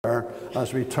prayer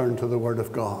as we turn to the Word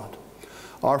of God.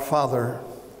 Our Father,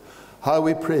 how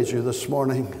we praise you this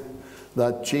morning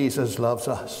that Jesus loves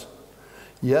us.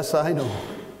 Yes, I know,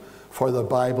 for the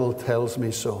Bible tells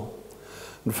me so.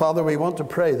 And Father, we want to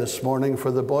pray this morning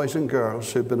for the boys and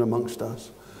girls who've been amongst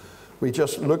us. We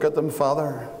just look at them,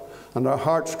 Father, and our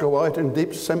hearts go out in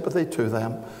deep sympathy to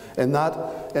them. In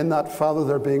that, Father,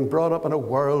 they're being brought up in a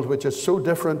world which is so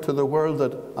different to the world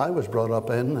that I was brought up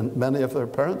in, and many of their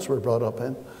parents were brought up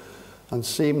in. And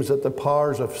seems that the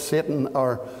powers of Satan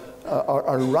are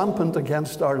rampant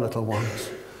against our little ones.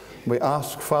 We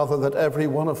ask, Father, that every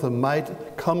one of them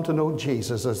might come to know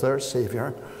Jesus as their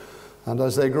Savior. And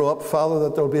as they grow up, Father,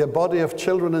 that there will be a body of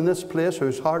children in this place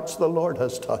whose hearts the Lord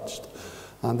has touched.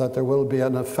 And that there will be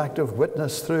an effective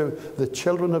witness through the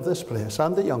children of this place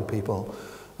and the young people.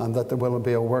 And that there will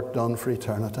be a work done for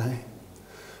eternity.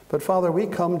 But Father, we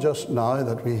come just now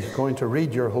that we're going to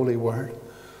read your holy word.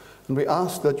 And we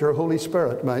ask that your Holy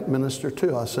Spirit might minister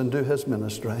to us and do his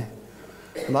ministry.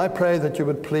 And I pray that you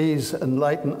would please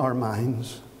enlighten our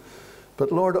minds.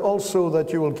 But Lord, also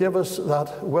that you will give us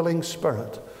that willing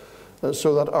spirit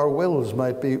so that our wills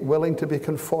might be willing to be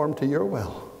conformed to your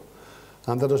will.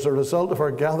 And that as a result of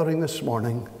our gathering this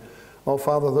morning, oh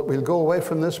Father, that we'll go away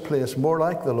from this place more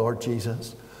like the Lord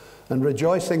Jesus and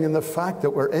rejoicing in the fact that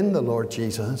we're in the Lord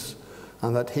Jesus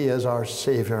and that he is our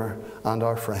Savior and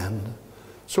our friend.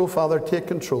 So Father, take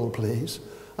control, please,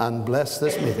 and bless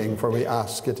this meeting, for we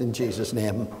ask it in Jesus'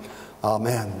 name.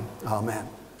 Amen. Amen.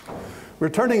 We're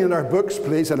turning in our books,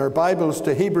 please, in our Bibles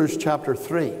to Hebrews chapter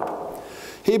 3.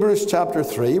 Hebrews chapter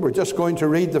 3, we're just going to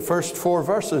read the first 4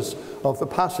 verses of the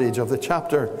passage of the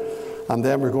chapter, and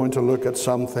then we're going to look at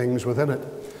some things within it.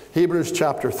 Hebrews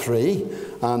chapter 3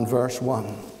 and verse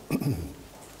 1.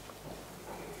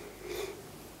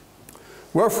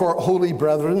 Wherefore, holy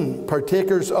brethren,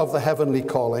 partakers of the heavenly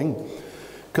calling,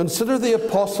 consider the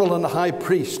apostle and high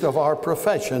priest of our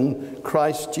profession,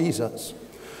 Christ Jesus,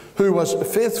 who was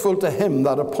faithful to him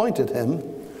that appointed him,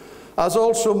 as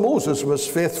also Moses was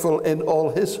faithful in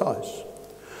all his house.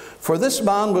 For this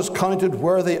man was counted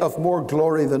worthy of more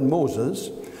glory than Moses,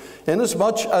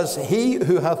 inasmuch as he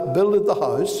who hath builded the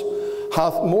house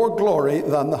hath more glory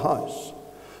than the house.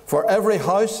 For every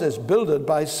house is builded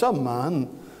by some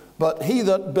man, but he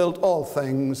that built all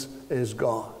things is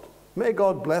God. May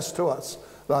God bless to us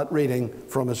that reading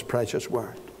from his precious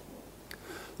word.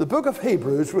 The book of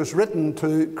Hebrews was written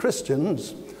to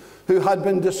Christians who had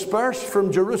been dispersed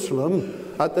from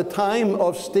Jerusalem at the time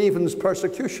of Stephen's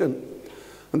persecution.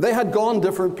 And they had gone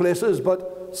different places,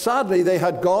 but sadly they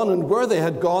had gone, and where they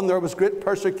had gone there was great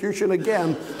persecution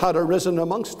again had arisen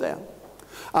amongst them.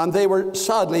 And they were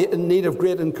sadly in need of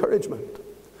great encouragement.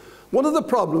 One of the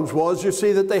problems was, you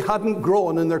see, that they hadn't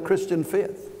grown in their Christian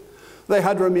faith. They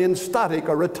had remained static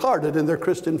or retarded in their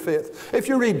Christian faith. If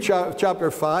you read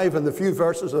chapter 5 and the few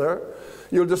verses there,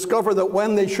 you'll discover that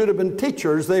when they should have been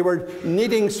teachers, they were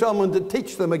needing someone to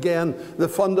teach them again the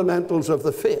fundamentals of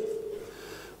the faith.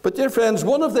 But dear friends,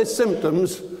 one of the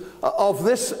symptoms of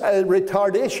this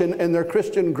retardation in their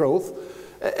Christian growth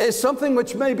is something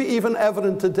which may be even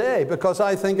evident today, because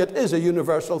I think it is a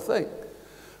universal thing.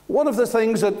 One of the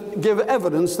things that give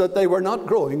evidence that they were not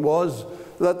growing was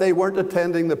that they weren't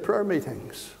attending the prayer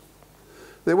meetings.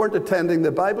 They weren't attending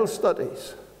the Bible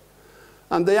studies.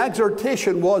 And the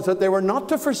exhortation was that they were not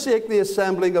to forsake the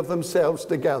assembling of themselves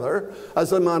together,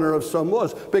 as the manner of some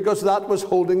was, because that was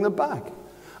holding them back.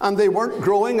 And they weren't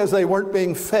growing as they weren't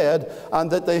being fed, and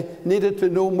that they needed to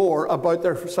know more about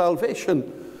their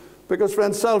salvation. Because,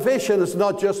 friends, salvation is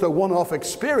not just a one-off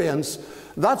experience.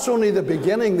 That's only the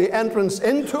beginning, the entrance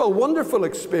into a wonderful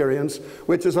experience,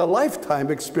 which is a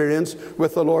lifetime experience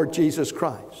with the Lord Jesus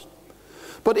Christ.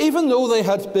 But even though they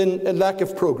had been in lack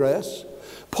of progress,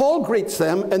 Paul greets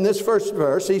them in this first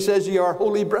verse. He says, "Ye are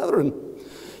holy brethren.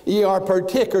 Ye are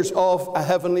partakers of a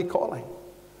heavenly calling."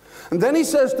 And then he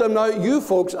says to them, now, you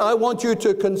folks, I want you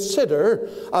to consider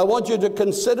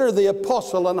the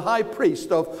apostle and high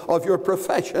priest of your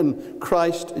profession,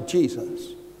 Christ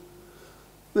Jesus.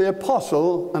 The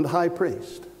apostle and high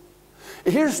priest.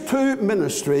 Here's two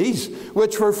ministries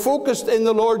which were focused in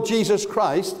the Lord Jesus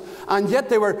Christ, and yet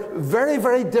they were very,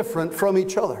 very different from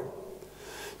each other.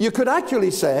 You could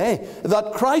actually say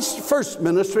that Christ's first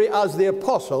ministry as the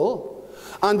apostle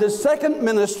and his second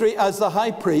ministry as the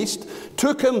high priest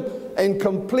took him in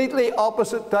completely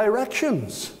opposite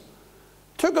directions.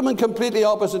 Took him in completely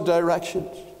opposite directions.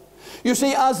 You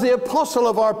see, as the apostle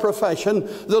of our profession,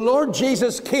 the Lord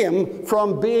Jesus came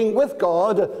from being with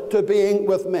God to being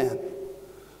with men.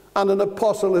 And an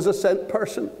apostle is a sent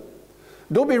person.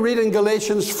 Don't be reading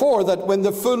Galatians 4 that when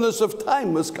the fullness of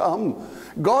time was come,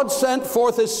 God sent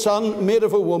forth his Son, made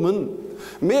of a woman,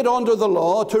 made under the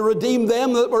law, to redeem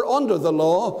them that were under the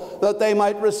law, that they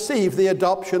might receive the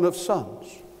adoption of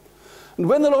sons. And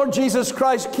when the Lord Jesus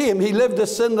Christ came, he lived a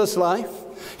sinless life.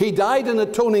 He died an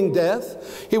atoning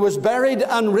death. He was buried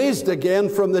and raised again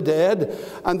from the dead.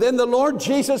 And then the Lord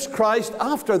Jesus Christ,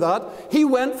 after that, he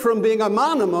went from being a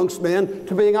man amongst men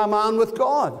to being a man with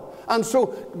God. And so,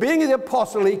 being the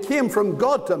apostle, he came from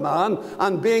God to man,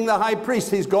 and being the high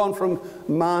priest, he's gone from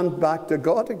man back to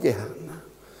God again.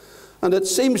 And it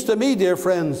seems to me, dear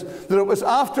friends, that it was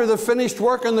after the finished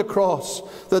work on the cross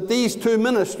that these two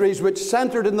ministries, which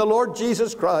centered in the Lord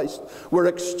Jesus Christ, were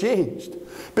exchanged.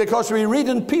 Because we read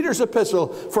in Peter's epistle,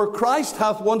 "For Christ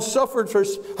hath once suffered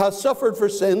for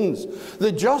sins,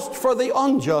 the just for the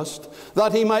unjust,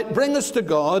 that he might bring us to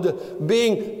God,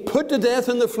 being put to death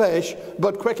in the flesh,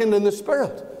 but quickened in the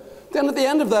spirit." Then at the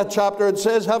end of that chapter it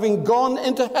says, "Having gone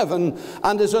into heaven,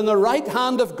 and is on the right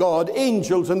hand of God,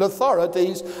 angels and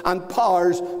authorities and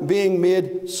powers being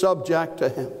made subject to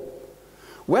him."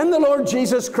 When the Lord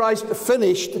Jesus Christ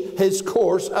finished his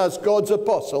course as God's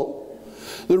apostle,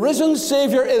 the risen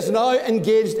Savior is now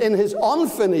engaged in his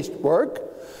unfinished work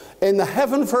in the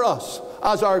heaven for us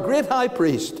as our great high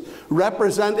priest,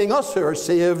 representing us who are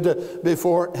saved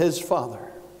before his Father.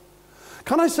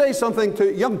 Can I say something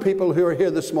to young people who are here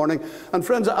this morning? And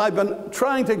friends, I've been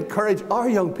trying to encourage our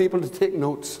young people to take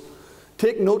notes.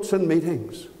 Take notes in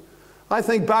meetings. I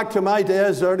think back to my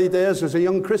days, early days as a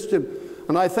young Christian,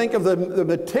 and I think of the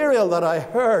material that I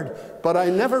heard, but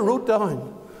I never wrote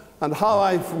down, and how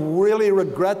I really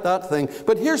regret that thing.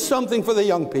 But here's something for the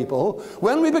young people.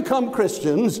 When we become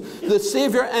Christians, the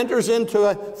Savior enters into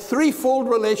a threefold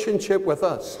relationship with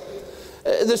us.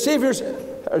 The Savior's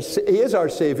He is our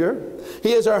Savior,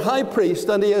 he is our high priest,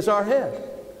 and he is our head.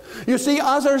 You see,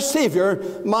 as our Savior,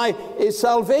 my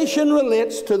salvation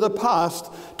relates to the past,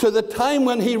 to the time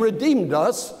when he redeemed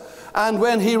us, and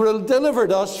when he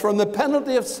delivered us from the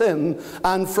penalty of sin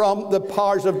and from the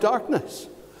powers of darkness.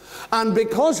 And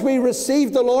because we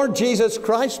received the Lord Jesus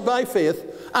Christ by faith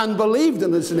and believed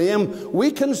in his name,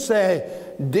 we can say,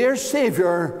 "Dear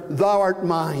Savior, thou art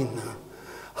mine.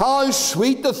 How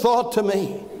sweet the thought to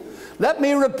me. Let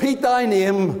me repeat thy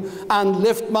name and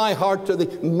lift my heart to thee.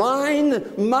 Mine,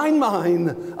 mine,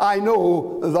 mine, I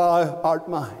know thou art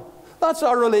mine." That's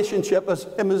our relationship as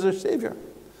him as our Savior.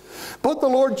 But the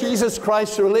Lord Jesus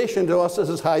Christ's relation to us as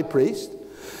his high priest,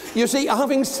 you see,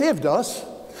 having saved us,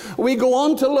 we go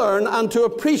on to learn and to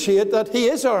appreciate that he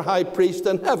is our high priest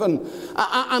in heaven.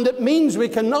 And it means we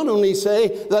can not only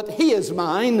say that he is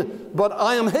mine, but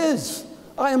I am his.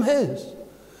 I am his.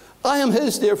 I am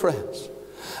his, dear friends.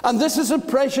 And this is a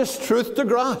precious truth to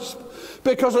grasp,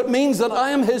 because it means that I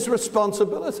am his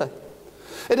responsibility.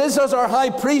 It is as our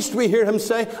high priest we hear him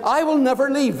say, "I will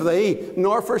never leave thee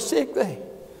nor forsake thee.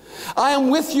 I am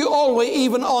with you always,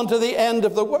 even unto the end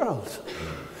of the world."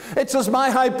 It's as my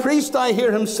high priest I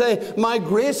hear him say, "My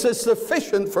grace is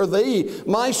sufficient for thee.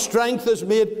 My strength is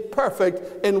made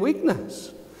perfect in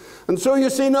weakness." And so you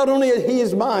see, not only he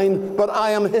is mine, but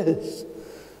I am his.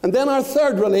 And then our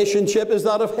third relationship is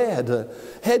that of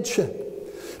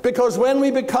headship. Because when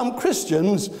we become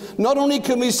Christians, not only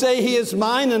can we say he is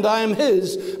mine and I am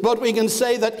his, but we can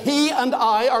say that he and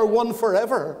I are one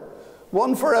forever.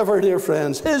 One forever, dear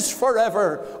friends. His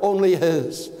forever, only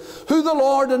his. Who the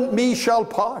Lord and me shall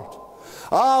part.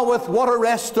 Ah, with what a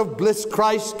rest of bliss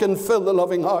Christ can fill the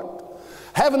loving heart.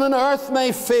 Heaven and earth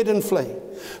may fade and flee,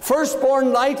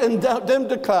 firstborn light and dim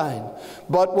decline,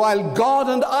 but while God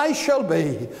and I shall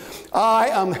be, I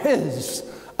am his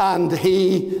and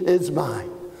he is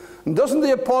mine. And doesn't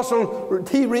the apostle,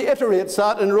 he reiterates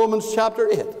that in Romans chapter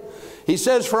 8. He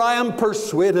says, "For I am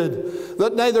persuaded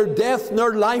that neither death,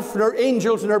 nor life, nor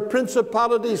angels, nor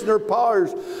principalities, nor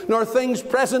powers, nor things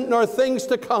present, nor things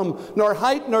to come, nor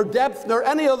height, nor depth, nor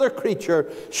any other creature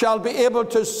shall be able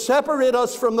to separate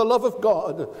us from the love of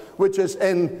God, which is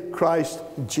in Christ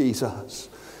Jesus."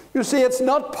 You see, it's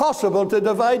not possible to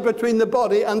divide between the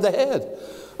body and the head,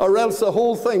 or else the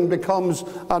whole thing becomes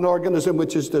an organism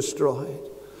which is destroyed.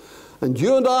 And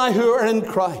you and I who are in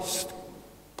Christ,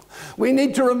 we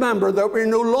need to remember that we're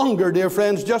no longer, dear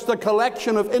friends, just a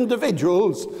collection of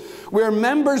individuals. We're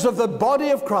members of the body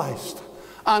of Christ,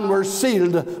 and we're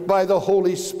sealed by the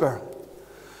Holy Spirit.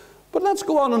 But let's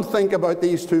go on and think about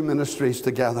these two ministries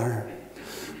together.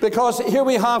 Because here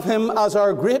we have him as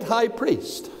our great high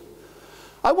priest.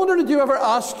 I wonder, did you ever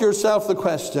ask yourself the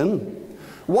question,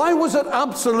 why was it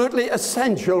absolutely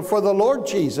essential for the Lord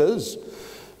Jesus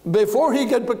before he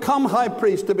could become high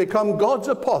priest, to become God's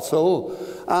apostle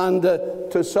and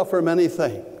to suffer many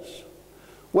things?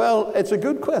 Well, it's a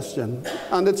good question,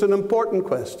 and it's an important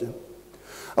question.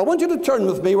 I want you to turn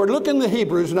with me. We're looking at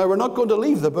Hebrews. Now, we're not going to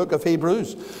leave the book of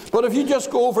Hebrews, but if you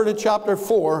just go over to chapter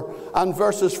 4 and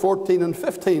verses 14 and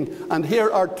 15, and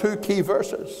here are two key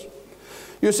verses.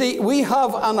 You see, we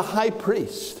have an high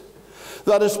priest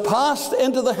that is passed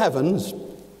into the heavens,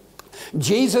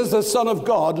 Jesus, the Son of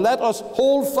God. Let us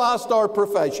hold fast our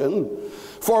profession,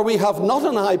 for we have not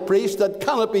an high priest that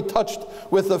cannot be touched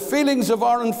with the feelings of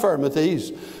our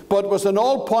infirmities, but was in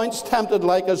all points tempted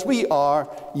like as we are,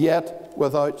 yet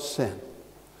without sin.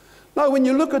 Now, when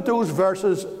you look at those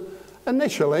verses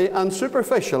initially and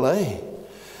superficially,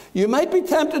 you might be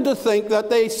tempted to think that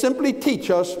they simply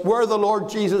teach us where the Lord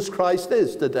Jesus Christ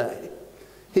is today.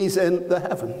 He's in the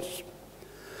heavens.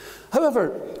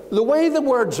 However, the way the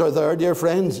words are there, dear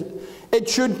friends, it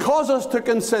should cause us to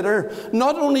consider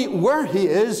not only where he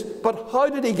is, but how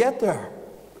did he get there?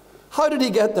 How did he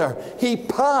get there? He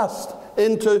passed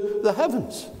into the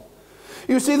heavens.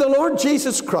 You see, the Lord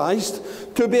Jesus Christ,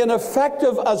 to be an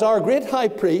effective as our great high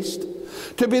priest,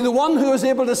 to be the one who is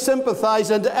able to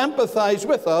sympathize and to empathize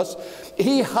with us,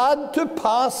 he had to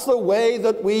pass the way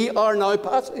that we are now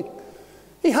passing.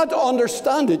 He had to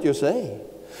understand it, you see.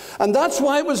 And that's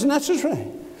why it was necessary,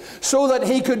 so that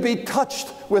he could be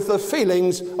touched with the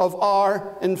feelings of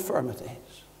our infirmities.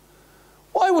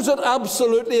 Why was it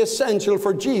absolutely essential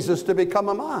for Jesus to become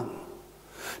a man?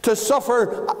 To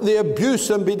suffer the abuse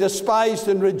and be despised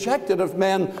and rejected of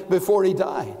men before he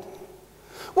died?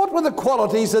 What were the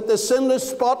qualities that the sinless,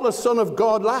 spotless Son of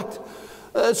God lacked,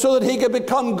 so that he could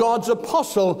become God's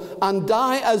apostle and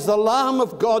die as the Lamb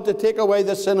of God to take away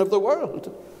the sin of the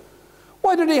world?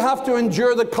 Why did he have to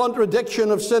endure the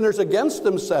contradiction of sinners against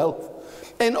himself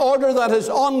in order that his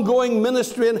ongoing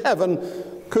ministry in heaven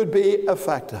could be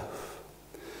effective?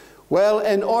 Well,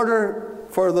 in order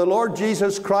for the Lord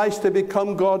Jesus Christ to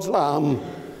become God's Lamb,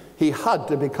 he had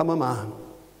to become a man.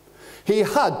 He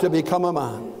had to become a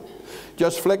man.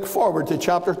 Just flick forward to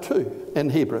chapter 2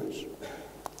 in Hebrews.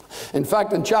 In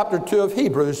fact, in chapter 2 of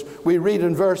Hebrews, we read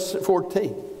in verse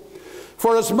 14,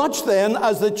 "For as much then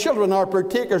as the children are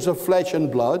partakers of flesh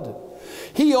and blood,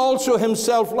 he also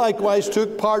himself likewise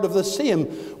took part of the same."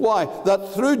 Why?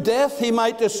 "That through death he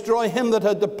might destroy him that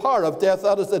had the power of death,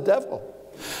 that is the devil,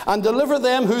 and deliver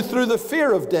them who through the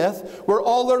fear of death were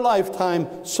all their lifetime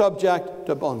subject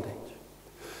to bondage."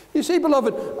 You see,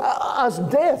 beloved, as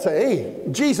deity,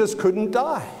 Jesus couldn't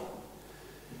die.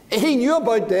 He knew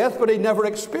about death, but he never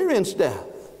experienced death.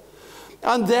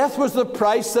 And death was the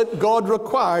price that God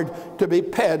required to be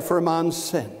paid for man's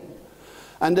sin.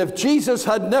 And if Jesus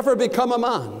had never become a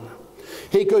man,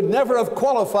 he could never have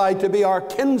qualified to be our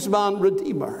kinsman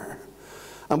redeemer.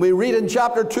 And we read in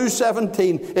chapter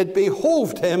 2:17, "It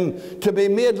behoved him to be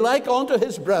made like unto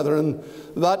his brethren,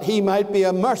 that he might be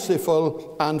a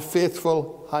merciful and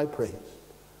faithful high priest."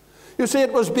 You see,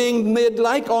 it was being made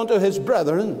like unto his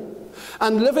brethren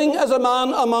and living as a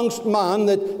man amongst man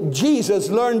that Jesus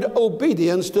learned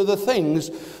obedience to the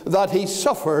things that he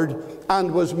suffered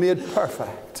and was made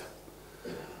perfect.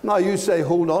 Now you say,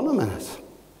 hold on a minute.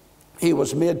 He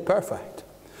was made perfect.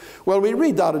 Well, we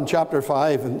read that in chapter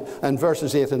 5 and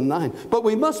verses 8 and 9. But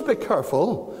we must be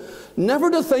careful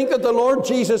never to think that the Lord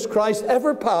Jesus Christ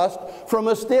ever passed from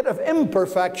a state of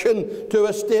imperfection to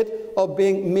a state of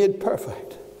being made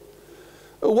perfect.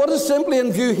 What is simply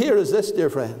in view here is this,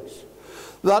 dear friends,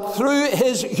 that through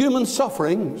his human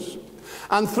sufferings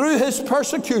and through his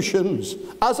persecutions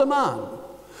as a man,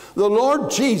 the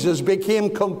Lord Jesus became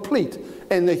complete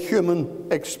in the human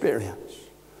experience.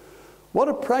 What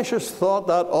a precious thought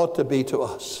that ought to be to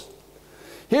us.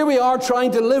 Here we are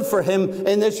trying to live for him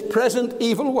in this present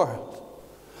evil world.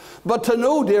 But to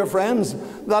know, dear friends,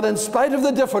 that in spite of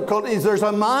the difficulties, there's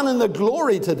a man in the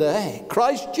glory today,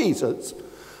 Christ Jesus,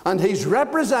 and he's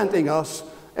representing us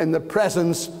in the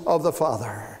presence of the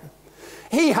Father.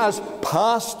 He has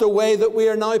passed the way that we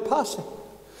are now passing.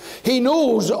 He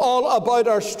knows all about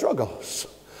our struggles.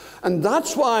 And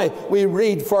that's why we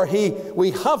read, "For we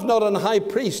have not an high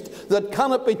priest that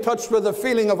cannot be touched with the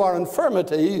feeling of our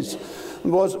infirmities."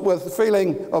 With the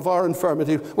feeling of our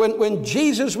infirmity. When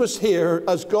Jesus was here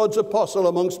as God's apostle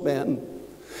amongst men,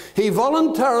 he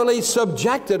voluntarily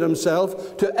subjected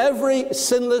himself to every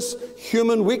sinless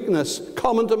human weakness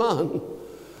common to man.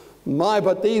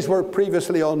 But these were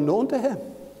previously unknown to him.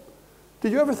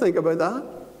 Did you ever think about that?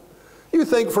 You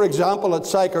think, for example, at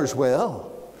Sychar's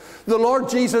Well, the Lord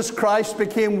Jesus Christ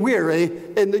became weary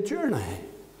in the journey.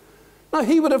 Now,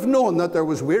 he would have known that there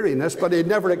was weariness, but he'd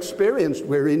never experienced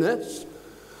weariness.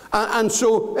 And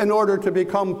so in order to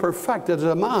become perfected as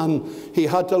a man, he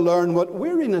had to learn what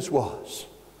weariness was.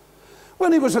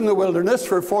 When he was in the wilderness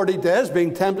for 40 days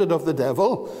being tempted of the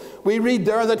devil, we read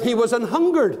there that he was an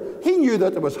hungered. He knew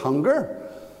that there was hunger,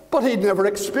 but he'd never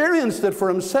experienced it for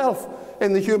himself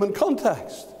in the human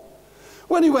context.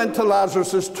 When he went to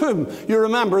Lazarus' tomb, you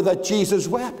remember that Jesus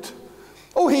wept.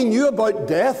 Oh, he knew about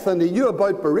death and he knew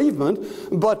about bereavement,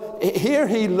 but here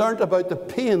he learnt about the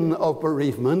pain of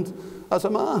bereavement as a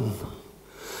man.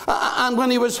 And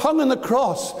when he was hung on the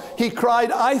cross, he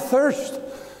cried, "I thirst."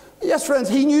 Yes, friends,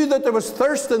 he knew that there was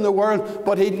thirst in the world,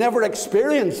 but he'd never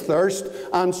experienced thirst,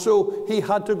 and so he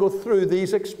had to go through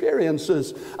these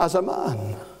experiences as a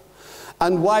man.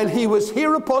 And while he was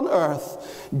here upon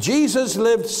earth, Jesus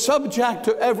lived subject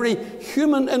to every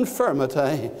human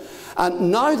infirmity.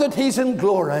 And now that he's in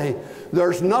glory,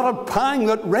 there's not a pang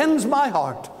that rends my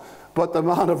heart, but the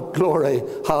man of glory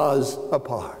has a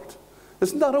part.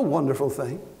 Isn't that a wonderful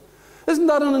thing? Isn't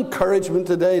that an encouragement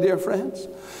today, dear friends?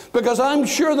 Because I'm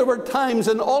sure there were times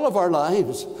in all of our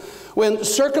lives when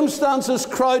circumstances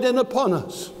crowd in upon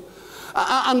us.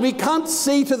 And we can't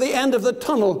see to the end of the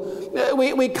tunnel.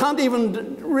 We can't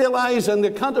even realize and we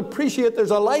can't appreciate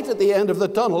there's a light at the end of the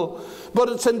tunnel. But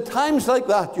it's in times like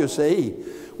that, you see,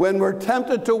 when we're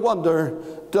tempted to wonder,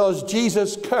 does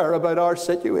Jesus care about our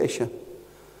situation?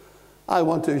 I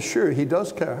want to assure he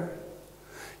does care.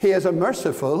 He is a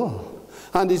merciful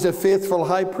and he's a faithful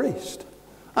high priest.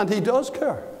 And he does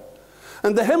care.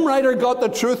 And the hymn writer got the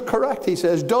truth correct. He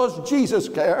says, does Jesus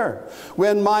care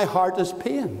when my heart is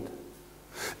pained?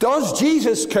 Does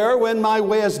Jesus care when my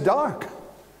way is dark?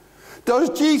 Does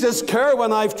Jesus care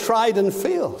when I've tried and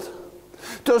failed?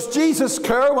 Does Jesus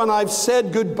care when I've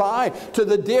said goodbye to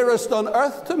the dearest on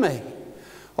earth to me?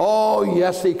 Oh,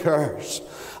 yes, he cares.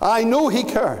 I know he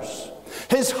cares.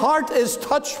 His heart is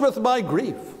touched with my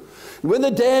grief. When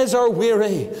the days are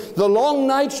weary, the long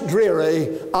nights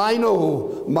dreary, I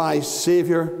know my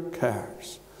Savior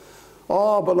cares.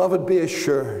 Oh, beloved, be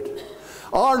assured.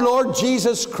 Our Lord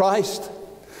Jesus Christ,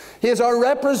 he is our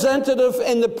representative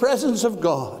in the presence of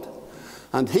God.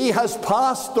 And he has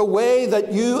passed the way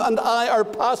that you and I are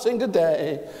passing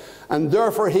today. And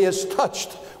therefore he is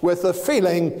touched with the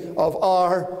feeling of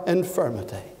our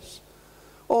infirmities.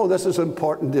 Oh, this is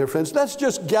important, dear friends. Let's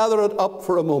just gather it up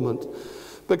for a moment.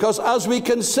 Because as we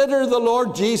consider the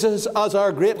Lord Jesus as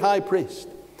our great high priest,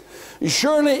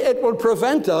 surely it will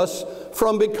prevent us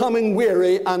from becoming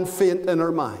weary and faint in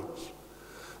our minds.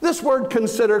 This word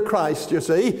consider Christ, you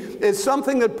see, is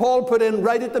something that Paul put in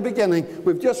right at the beginning.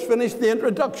 We've just finished the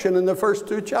introduction in the first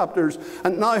 2 chapters,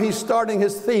 and now he's starting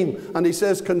his theme, and he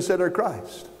says, consider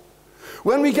Christ.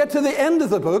 When we get to the end of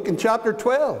the book, in chapter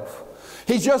 12,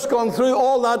 he's just gone through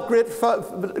all that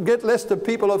great list of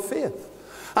people of faith.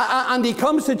 And he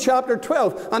comes to chapter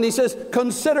 12, and he says,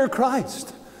 consider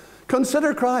Christ.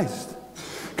 Consider Christ.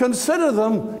 Consider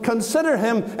them, consider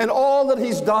him in all that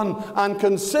he's done, and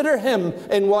consider him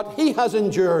in what he has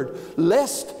endured,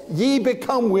 lest ye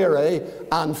become weary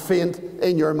and faint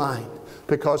in your mind.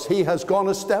 Because he has gone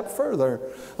a step further,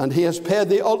 and he has paid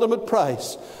the ultimate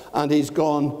price, and he's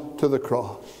gone to the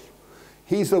cross.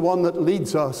 He's the one that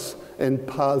leads us in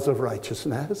paths of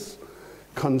righteousness.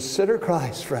 Consider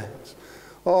Christ, friends.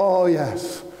 Oh,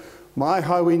 yes. My,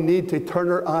 how we need to turn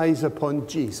our eyes upon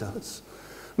Jesus.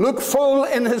 Look full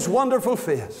in his wonderful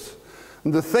face,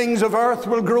 and the things of earth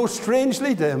will grow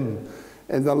strangely dim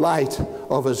in the light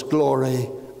of his glory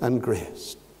and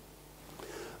grace.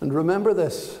 And remember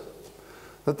this,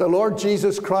 that the Lord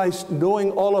Jesus Christ, knowing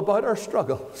all about our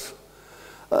struggles,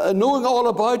 knowing all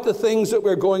about the things that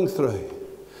we're going through,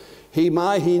 he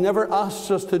never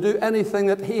asks us to do anything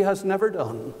that he has never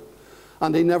done.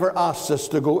 And he never asks us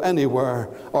to go anywhere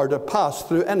or to pass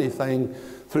through anything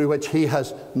through which he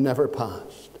has never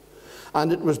passed.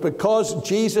 And it was because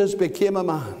Jesus became a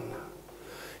man.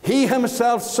 He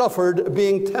himself suffered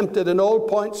being tempted in all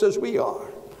points as we are.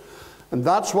 And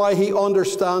that's why he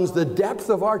understands the depth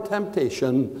of our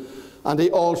temptation, and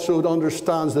he also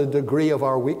understands the degree of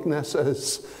our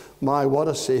weaknesses. My, what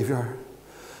a Savior.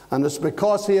 And it's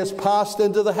because he has passed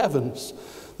into the heavens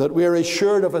that we are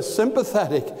assured of a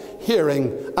sympathetic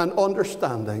hearing and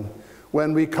understanding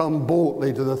when we come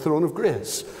boldly to the throne of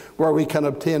grace, where we can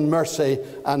obtain mercy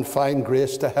and find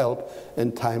grace to help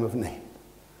in time of need.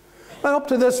 Now, up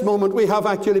to this moment, we have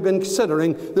actually been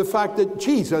considering the fact that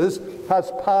Jesus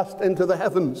has passed into the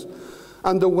heavens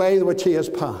and the way in which he has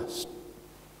passed.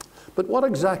 But what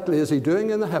exactly is he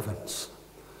doing in the heavens?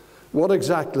 What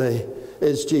exactly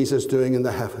is Jesus doing in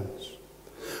the heavens?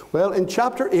 Well, in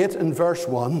chapter 8 and verse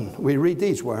 1, we read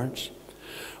these words.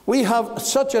 We have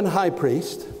such an high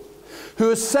priest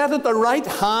who is set at the right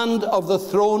hand of the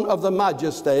throne of the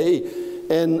majesty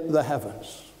in the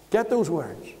heavens. Get those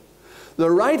words. The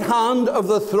right hand of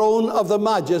the throne of the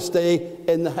majesty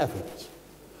in the heavens.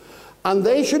 And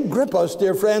they should grip us,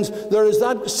 dear friends. There is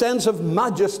that sense of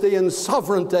majesty and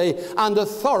sovereignty and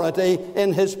authority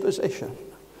in his position.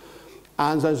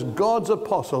 And as God's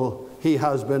apostle, he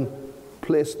has been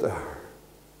placed there.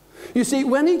 You see,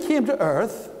 when he came to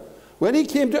earth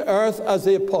as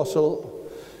the apostle,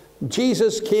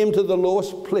 Jesus came to the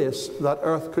lowest place that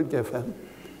earth could give him.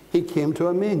 He came to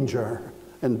a manger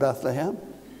in Bethlehem.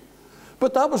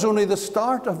 But that was only the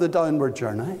start of the downward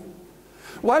journey.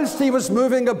 Whilst he was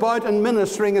moving about and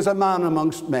ministering as a man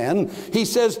amongst men, he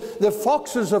says, the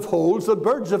foxes have holes, the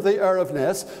birds of the air have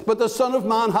nests, but the Son of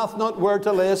Man hath not where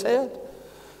to lay his head.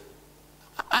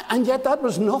 And yet that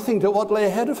was nothing to what lay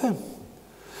ahead of him.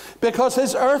 Because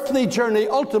his earthly journey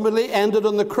ultimately ended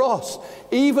on the cross.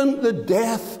 Even the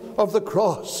death of the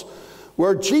cross,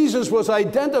 where Jesus was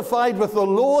identified with the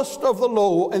lowest of the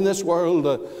low in this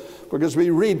world. Because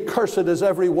we read, cursed is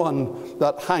every one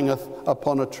that hangeth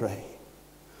upon a tree.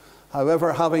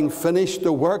 However, having finished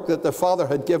the work that the Father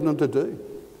had given him to do,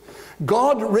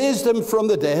 God raised him from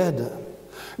the dead.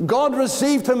 God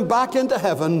received him back into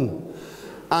heaven.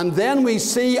 And then we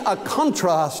see a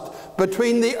contrast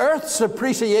between the earth's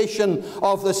appreciation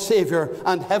of the Savior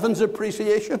and heaven's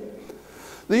appreciation.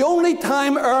 The only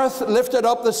time earth lifted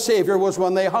up the Savior was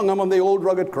when they hung him on the old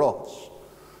rugged cross.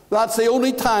 That's the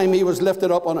only time he was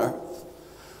lifted up on earth.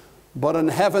 But in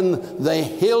heaven, they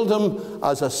hailed him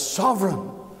as a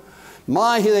sovereign.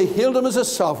 They hailed him as a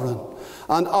sovereign.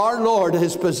 And our Lord,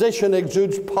 his position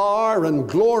exudes power and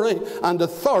glory and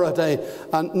authority.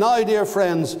 And now, dear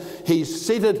friends, he's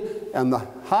seated in the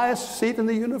highest seat in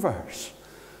the universe.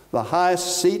 The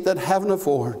highest seat that heaven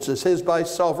affords is his by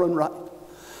sovereign right.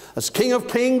 As King of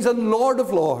kings and Lord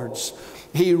of lords,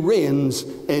 he reigns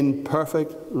in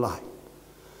perfect light.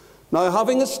 Now,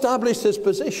 having established his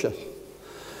position,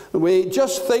 we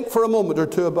just think for a moment or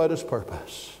two about his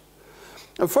purpose.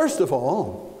 And first of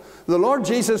all, the Lord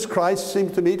Jesus Christ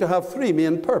seemed to me to have three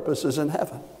main purposes in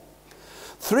heaven.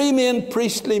 Three main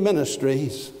priestly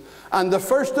ministries. And the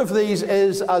first of these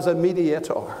is as a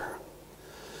mediator.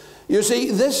 You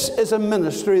see, this is a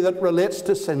ministry that relates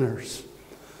to sinners.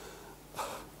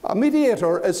 A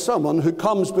mediator is someone who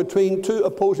comes between two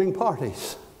opposing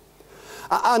parties.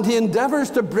 And he endeavors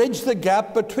to bridge the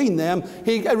gap between them.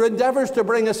 He endeavors to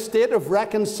bring a state of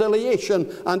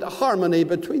reconciliation and harmony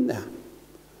between them.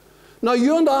 Now,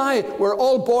 you and I were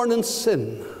all born in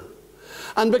sin.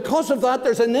 And because of that,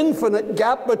 there's an infinite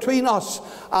gap between us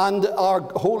and our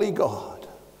holy God.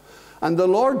 And the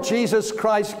Lord Jesus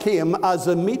Christ came as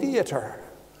a mediator.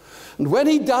 And when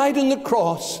he died on the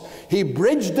cross, he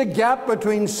bridged the gap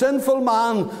between sinful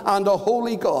man and a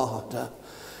holy God.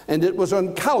 And it was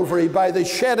on Calvary, by the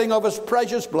shedding of his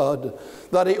precious blood,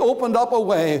 that he opened up a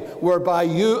way whereby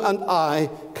you and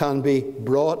I can be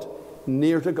brought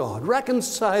near to God,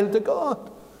 reconciled to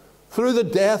God through the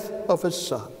death of his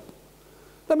Son.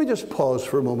 Let me just pause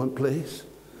for a moment, please.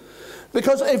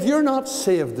 Because if you're not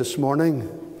saved this morning,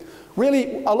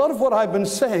 really, a lot of what I've been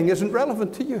saying isn't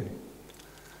relevant to you.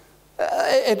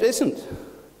 It isn't.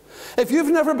 If you've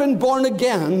never been born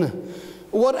again,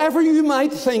 whatever you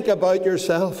might think about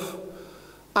yourself,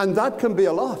 and that can be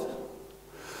a lot.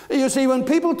 You see, when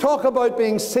people talk about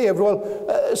being saved,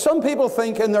 well, some people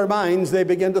think in their minds, they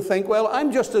begin to think, well,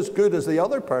 I'm just as good as the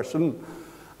other person,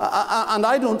 and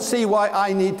I don't see why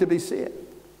I need to be saved.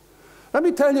 Let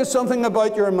me tell you something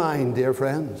about your mind, dear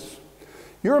friends.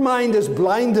 Your mind is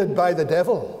blinded by the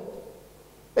devil.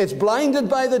 It's blinded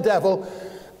by the devil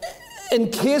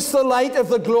in case the light of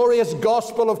the glorious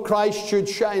gospel of Christ should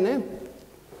shine in.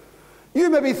 You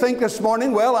maybe think this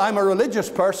morning, well, I'm a religious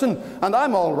person and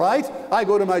I'm all right. I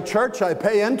go to my church, I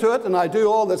pay into it, and I do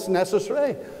all that's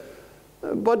necessary.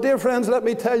 But dear friends, let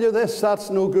me tell you this, that's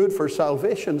no good for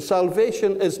salvation.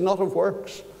 Salvation is not of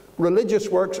works. Religious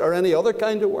works or any other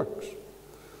kind of works.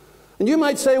 And you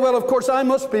might say, well, of course, I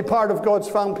must be part of God's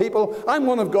found people. I'm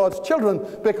one of God's children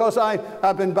because I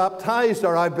have been baptized,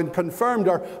 or I've been confirmed,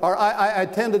 or I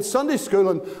attended Sunday school,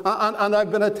 and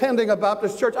I've been attending a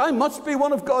Baptist church. I must be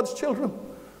one of God's children.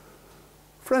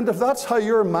 Friend, if that's how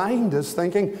your mind is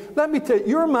thinking, let me tell you,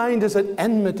 your mind is at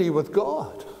enmity with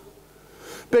God.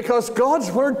 Because God's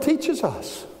Word teaches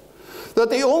us that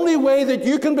the only way that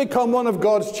you can become one of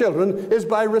God's children is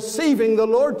by receiving the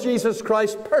Lord Jesus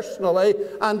Christ personally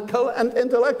and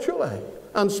intellectually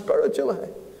and spiritually.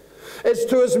 It's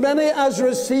to as many as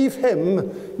receive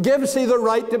him gives he the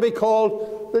right to be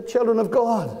called the children of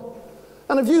God.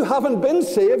 And if you haven't been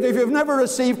saved, if you've never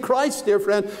received Christ, dear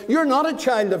friend, you're not a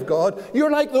child of God. You're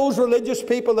like those religious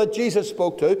people that Jesus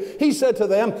spoke to. He said to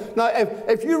them, now,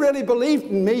 if you really believed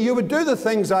in me, you would do the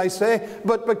things I say,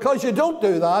 but because you don't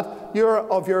do that, you're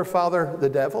of your father, the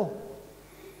devil.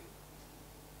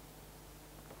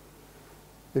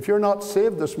 If you're not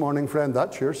saved this morning, friend,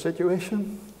 that's your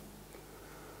situation.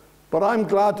 But I'm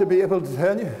glad to be able to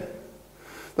tell you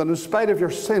that in spite of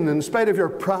your sin, in spite of your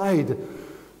pride,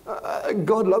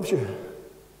 God loves you.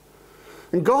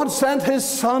 And God sent his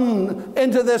Son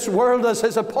into this world as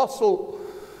his apostle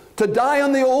to die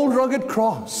on the old rugged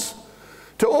cross,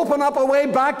 to open up a way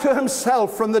back to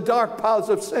himself from the dark paths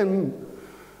of sin,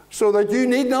 so that you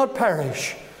need not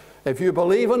perish. If you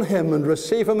believe in him and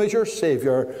receive him as your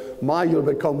Savior, you'll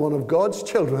become one of God's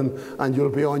children, and you'll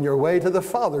be on your way to the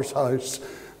Father's house,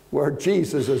 where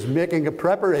Jesus is making a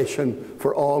preparation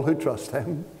for all who trust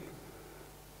him.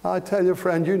 I tell you,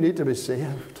 friend, you need to be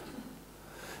saved.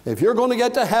 If you're going to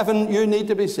get to heaven, you need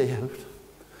to be saved.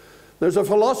 There's a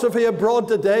philosophy abroad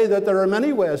today that there are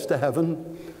many ways to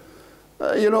heaven.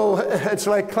 It's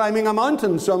like climbing a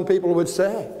mountain, some people would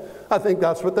say. I think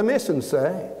that's what the Masons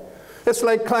say. It's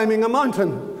like climbing a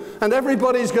mountain, and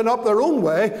everybody's going up their own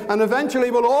way, and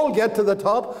eventually we'll all get to the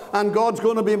top, and God's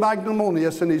going to be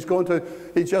magnanimous, and he's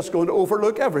just going to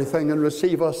overlook everything and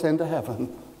receive us into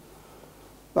heaven.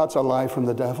 That's a lie from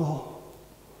the devil.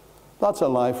 That's a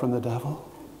lie from the devil.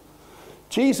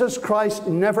 Jesus Christ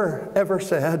never, ever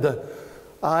said,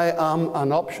 I am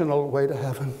an optional way to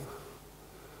heaven.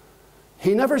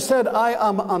 He never said, I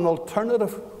am an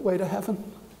alternative way to heaven.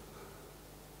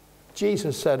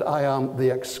 Jesus said, I am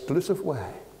the exclusive way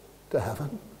to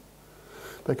heaven.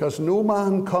 Because no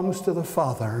man comes to the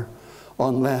Father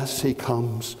unless he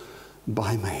comes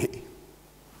by me.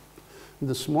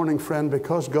 This morning, friend,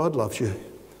 because God loves you,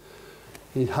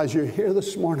 he has you here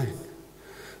this morning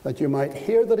that you might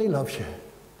hear that he loves you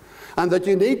and that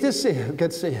you need to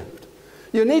get saved.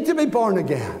 You need to be born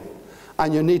again,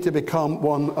 and you need to become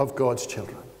one of God's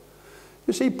children.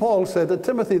 You see, Paul said to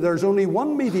Timothy, there's only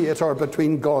one mediator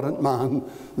between God and man,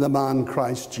 the man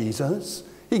Christ Jesus.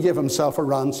 He gave himself a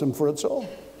ransom for its all.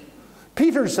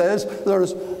 Peter says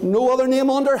there's no other name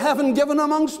under heaven given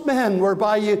amongst men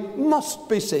whereby you must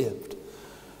be saved.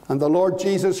 And the Lord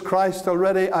Jesus Christ,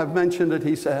 already I've mentioned it,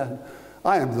 he said,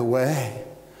 I am the way,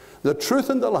 the truth,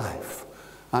 and the life,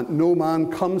 and no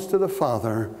man comes to the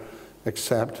Father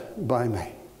except by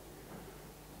me.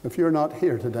 If you're not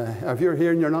here today, if you're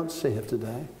here and you're not saved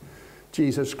today,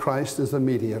 Jesus Christ is the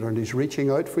mediator, and he's reaching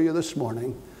out for you this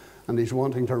morning, and he's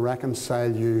wanting to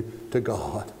reconcile you to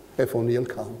God, if only he'll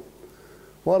come.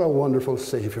 What a wonderful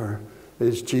Savior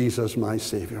is Jesus, my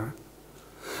Savior.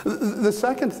 The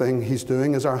second thing he's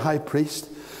doing as our high priest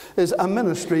is a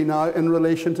ministry now in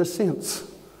relation to saints.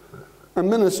 A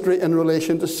ministry in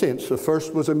relation to saints. The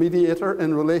first was a mediator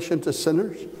in relation to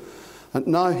sinners, and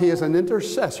now he is an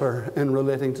intercessor in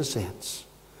relating to saints.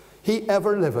 He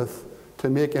ever liveth to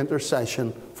make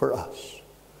intercession for us.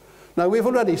 Now, we've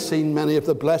already seen many of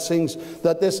the blessings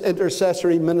that this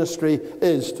intercessory ministry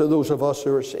is to those of us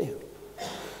who are saved.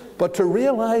 But to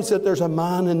realize that there's a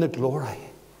man in the glory,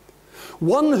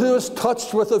 one who is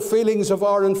touched with the feelings of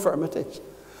our infirmities,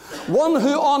 one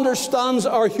who understands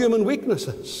our human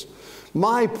weaknesses.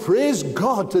 My praise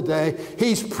God today,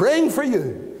 he's praying for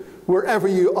you wherever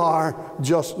you are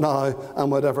just now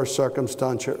and whatever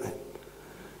circumstance you're in.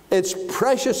 It's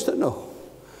precious to know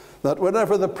that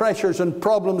whatever the pressures and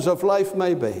problems of life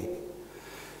may be,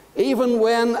 even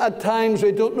when at times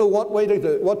we don't know what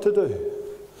to do,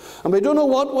 and we don't know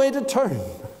what way to turn,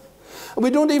 and we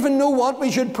don't even know what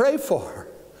we should pray for,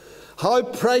 how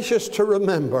precious to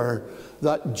remember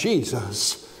that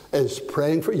Jesus is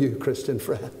praying for you, Christian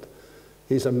friend.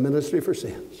 He's a ministry for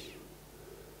saints.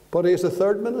 But he is a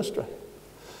third ministry,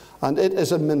 and it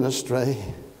is a ministry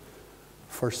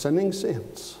for sinning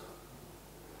saints.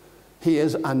 He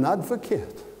is an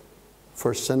advocate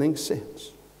for sinning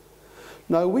saints.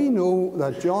 Now, we know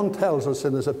that John tells us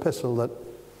in his epistle that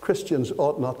Christians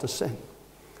ought not to sin.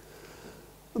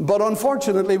 But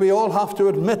unfortunately, we all have to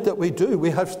admit that we do. We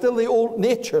have still the old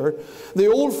nature. The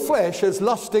old flesh is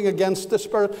lusting against the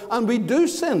Spirit, and we do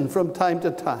sin from time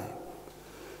to time.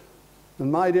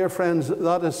 And my dear friends,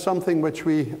 that is something which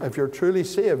if you're truly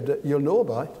saved, you'll know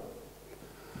about.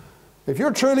 If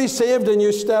you're truly saved and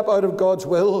you step out of God's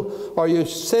will, or you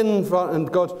sin from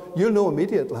God, you'll know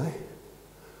immediately.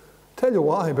 Tell you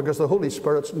why, because the Holy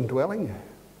Spirit's indwelling you.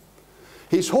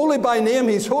 He's holy by name,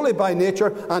 he's holy by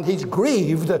nature, and he's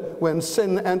grieved when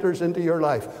sin enters into your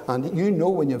life. And you know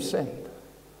when you've sinned,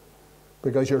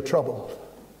 because you're troubled.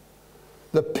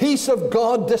 The peace of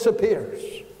God disappears.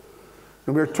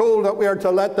 And we're told that we are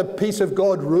to let the peace of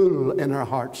God rule in our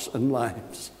hearts and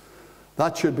lives.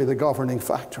 That should be the governing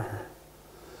factor.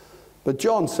 But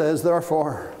John says,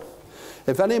 therefore,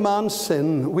 if any man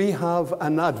sin, we have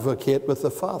an advocate with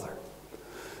the Father,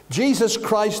 Jesus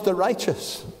Christ the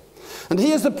righteous. And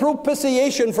he is the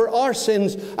propitiation for our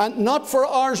sins, and not for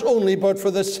ours only, but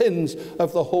for the sins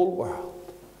of the whole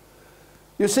world.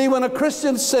 You see, when a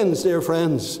Christian sins, dear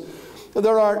friends,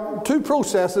 there are two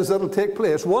processes that will take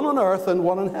place, one on earth and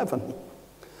one in heaven.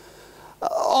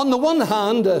 On the one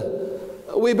hand,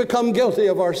 we become guilty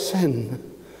of our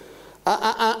sin.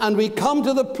 And we come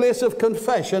to the place of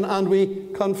confession and we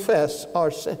confess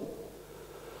our sin.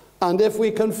 And if we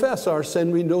confess our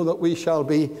sin, we know that we shall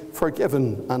be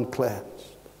forgiven and cleansed.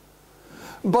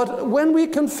 But when we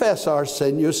confess our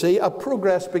sin, you see, a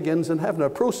progress begins in heaven. A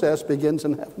process begins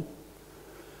in heaven.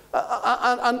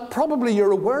 And probably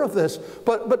you're aware of this,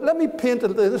 but let me paint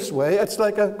it this way. It's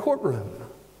like a courtroom.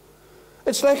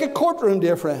 It's like a courtroom,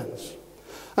 dear friends.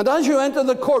 And as you enter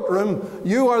the courtroom,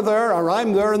 you are there, or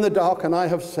I'm there in the dock, and I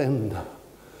have sinned.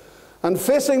 And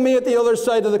facing me at the other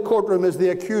side of the courtroom is the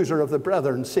accuser of the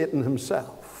brethren, Satan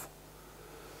himself.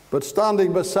 But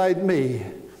standing beside me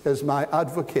is my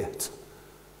advocate,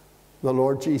 the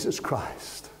Lord Jesus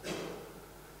Christ.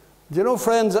 Do you know,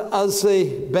 friends, as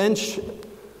the bench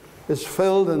is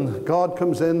filled and God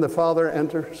comes in, the Father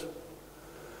enters,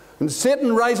 and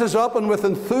Satan rises up, and with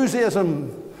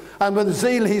enthusiasm and with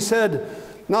zeal he said,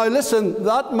 now listen,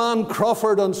 that man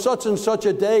Crawford on such and such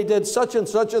a day did such and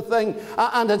such a thing,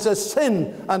 and it's a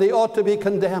sin, and he ought to be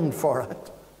condemned for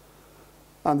it.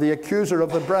 And the accuser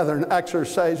of the brethren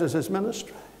exercises his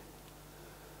ministry.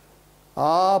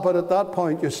 But at that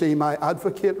point, you see, my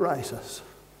advocate rises.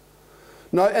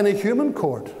 Now, in a human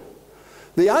court,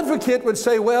 the advocate would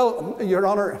say, well, Your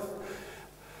Honor,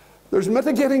 there's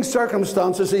mitigating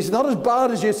circumstances. He's not as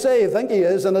bad as you say, think he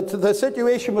is, and the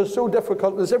situation was so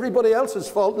difficult, and it's everybody else's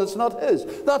fault, and it's not his.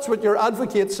 That's what your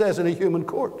advocate says in a human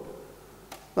court.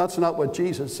 That's not what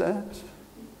Jesus says.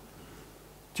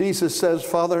 Jesus says,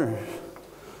 Father,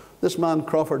 this man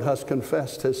Crawford has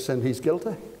confessed his sin. He's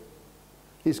guilty.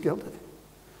 He's guilty.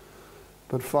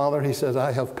 But Father, he says,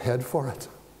 I have paid for it.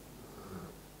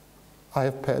 I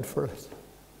have paid for it.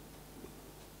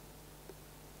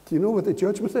 Do you know what the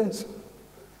judgment is?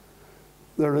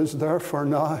 There is therefore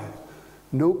now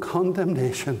no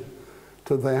condemnation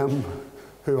to them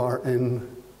who are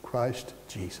in Christ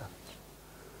Jesus.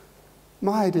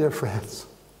 My dear friends,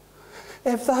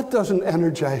 if that doesn't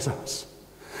energize us,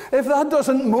 if that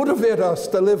doesn't motivate us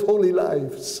to live holy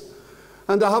lives,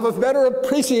 and to have a better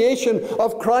appreciation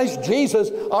of Christ Jesus,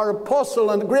 our apostle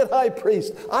and great high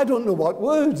priest, I don't know what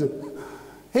would.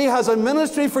 He has a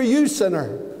ministry for you,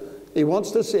 sinner. He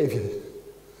wants to save you.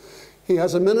 He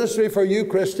has a ministry for you,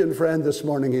 Christian friend, this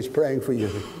morning. He's praying for you.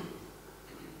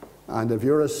 And if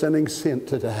you're a sinning saint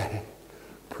today,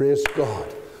 praise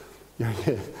God.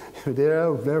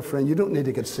 Dear friend, you don't need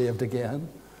to get saved again.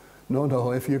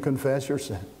 No, if you confess your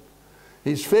sin.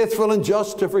 He's faithful and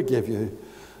just to forgive you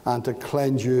and to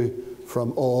cleanse you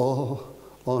from all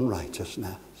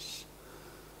unrighteousness.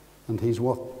 And he's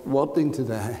wanting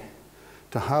today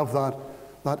to have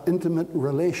that intimate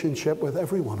relationship with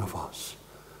every one of us.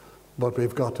 But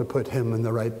we've got to put him in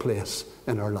the right place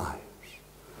in our lives.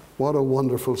 What a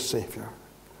wonderful Savior.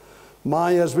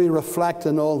 As we reflect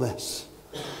on all this,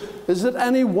 is it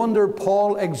any wonder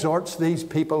Paul exhorts these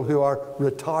people who are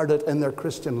retarded in their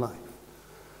Christian life?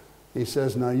 He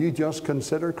says, now you just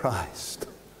consider Christ.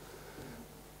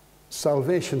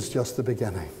 Salvation's just the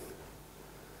beginning.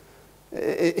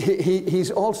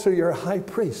 He's also your high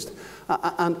priest.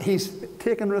 And he's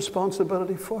taken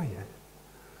responsibility for you.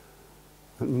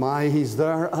 And he's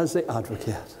there as the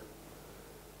advocate.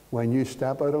 When you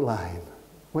step out of line,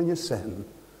 when you sin,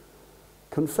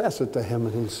 confess it to him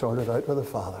and he'll sort it out with the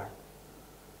Father.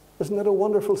 Isn't it a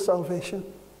wonderful salvation?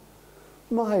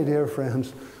 My dear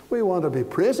friends, we want to be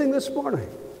praising this morning.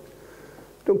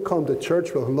 Don't come to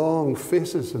church with long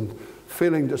faces and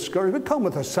feeling discouraged. We come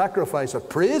with a sacrifice of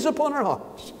praise upon our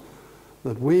hearts.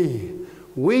 That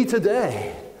we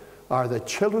today are the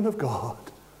children of God.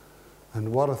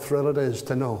 And what a thrill it is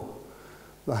to know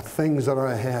that things that are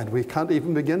ahead we can't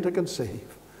even begin to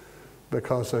conceive,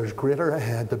 because there's greater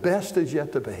ahead. The best is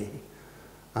yet to be.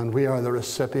 And we are the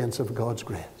recipients of God's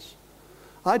grace.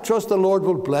 I trust the Lord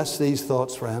will bless these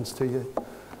thoughts, friends, to you,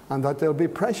 and that they'll be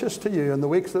precious to you in the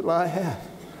weeks that lie ahead,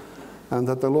 and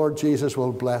that the Lord Jesus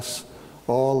will bless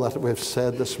all that we've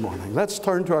said this morning. Let's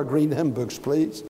turn to our green hymn books, please.